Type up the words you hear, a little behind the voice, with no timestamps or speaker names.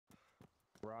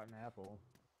Rotten apple.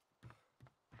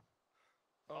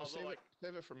 Oh,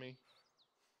 save it for me.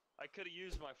 I could have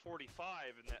used my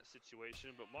 45 in that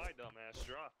situation, but my dumbass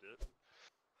dropped it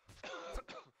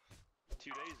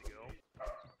 2 days ago.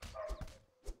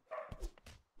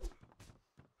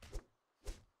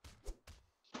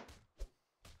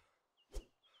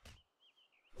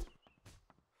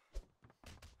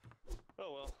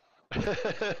 Oh well.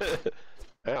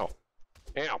 Ow.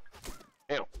 Ow.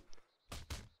 Ow.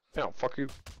 Ow, fuck you.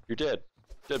 You're dead.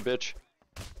 Dead, bitch.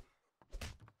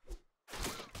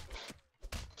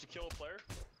 Did you kill a player?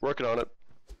 Working on it.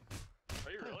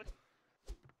 Are you really?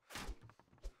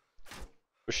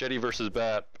 Machete versus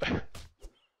bat.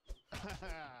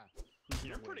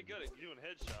 You're pretty good at doing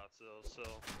headshots though,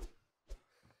 so...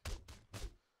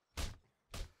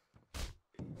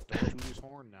 Don't do his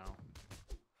horn now.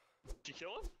 Did you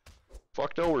kill him?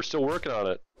 Fuck no, we're still working on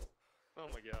it. Oh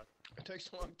my god. It takes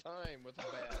a long time with a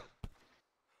bat.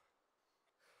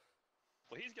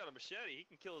 Well, he's got a machete. He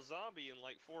can kill a zombie in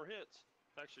like 4 hits.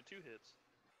 Actually, 2 hits.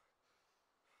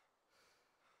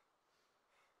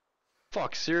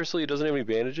 Fuck, seriously? He doesn't have any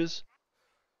bandages?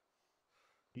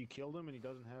 You killed him and he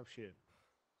doesn't have shit.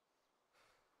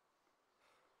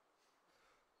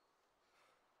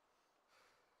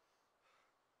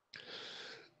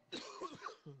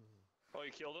 Oh,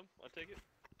 you killed him? I take it.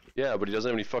 Yeah, but he doesn't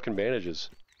have any fucking bandages.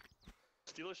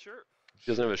 Steal his shirt? He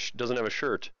doesn't have a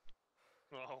shirt.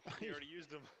 Oh, you already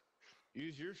used him.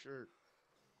 Use your shirt.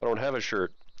 I don't have a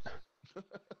shirt.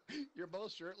 You're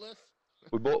both shirtless?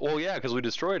 We both. Well, yeah, because we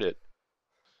destroyed it.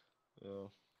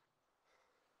 Oh.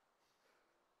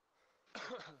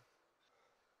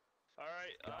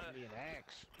 Alright, Got me an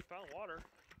axe. found water.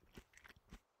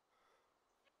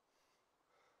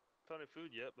 Found any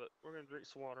food yet, but we're gonna drink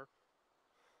some water.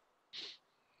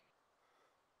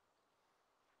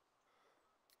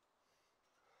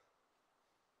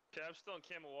 Okay, I'm still in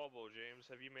Camawalbo, James.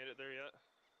 Have you made it there yet?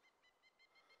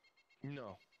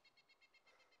 No.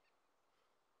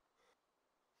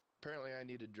 Apparently I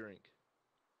need a drink.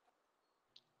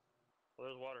 Well,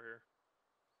 there's water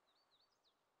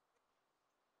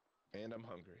here. And I'm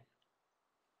hungry.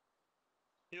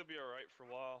 He'll be alright for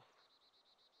a while.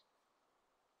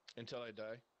 Until I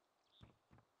die.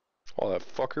 Oh, that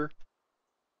fucker.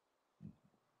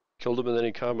 Killed him and then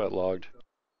he combat logged.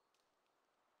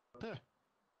 Huh.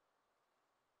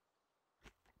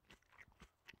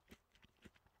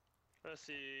 Let's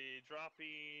see,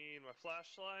 dropping my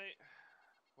flashlight,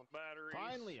 my batteries.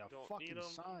 Finally, a don't fucking need 'em.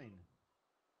 sign.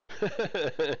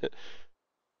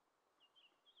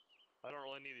 I don't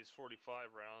really need these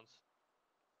 45 rounds.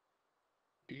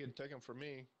 You can take them from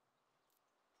me.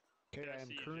 Okay, Yeah, I I am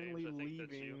see you, currently James. I think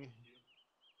that's you. leaving.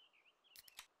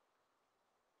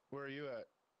 Where are you at?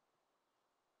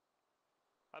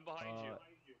 I'm behind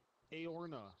you.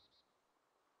 Aorna.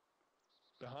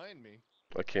 Behind me?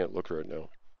 I can't look right now.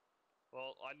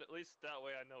 Well, at least that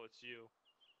way I know it's you.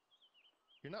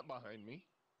 You're not behind me.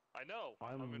 I know.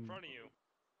 I'm in front of you.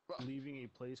 Leaving a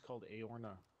place called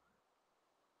Aorna.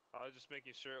 I was just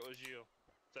making sure it was you.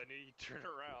 So I knew you'd turn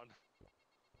around.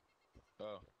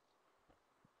 Oh.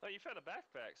 Oh, you found a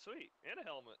backpack. Sweet. And a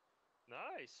helmet.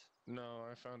 Nice. No,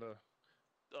 I found a...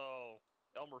 Oh,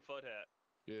 Elmer Fudd hat.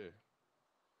 Yeah.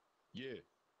 Yeah.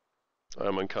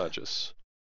 I'm unconscious.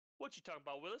 What you talking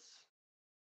about, Willis?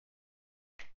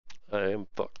 I am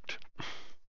fucked.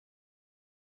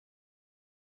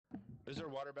 Is there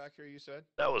water back here, you said?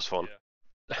 That was fun.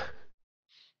 Yeah.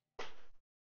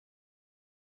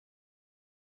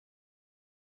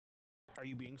 Are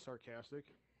you being sarcastic?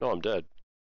 No, I'm dead.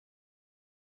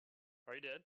 Are you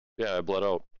dead? Yeah, I bled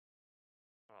out.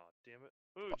 Oh, damn it.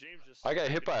 Ooh, James just... I got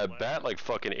hit by a fucking bat like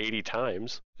fucking 80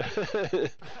 times. Oh,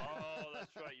 that's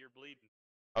right. You're bleeding.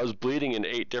 I was bleeding in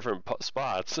 8 different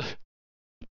spots. Okay,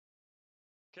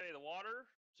 the water,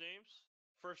 James.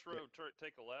 First road,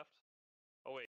 take a left. Oh, wait.